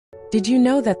Did you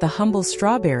know that the humble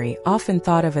strawberry, often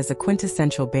thought of as a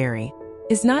quintessential berry,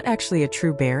 is not actually a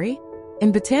true berry?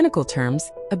 In botanical terms,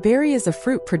 a berry is a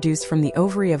fruit produced from the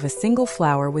ovary of a single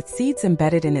flower with seeds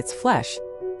embedded in its flesh,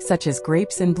 such as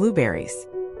grapes and blueberries.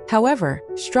 However,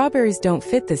 strawberries don't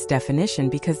fit this definition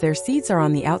because their seeds are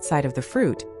on the outside of the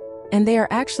fruit, and they are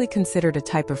actually considered a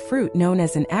type of fruit known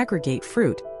as an aggregate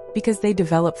fruit because they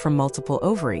develop from multiple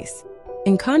ovaries.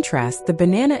 In contrast, the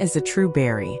banana is a true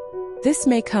berry. This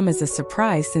may come as a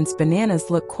surprise since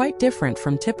bananas look quite different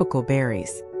from typical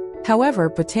berries. However,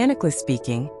 botanically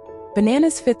speaking,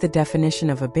 bananas fit the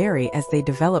definition of a berry as they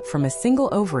develop from a single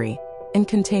ovary and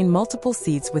contain multiple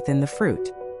seeds within the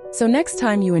fruit. So next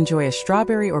time you enjoy a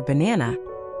strawberry or banana,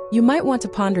 you might want to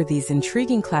ponder these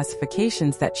intriguing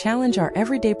classifications that challenge our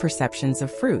everyday perceptions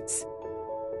of fruits.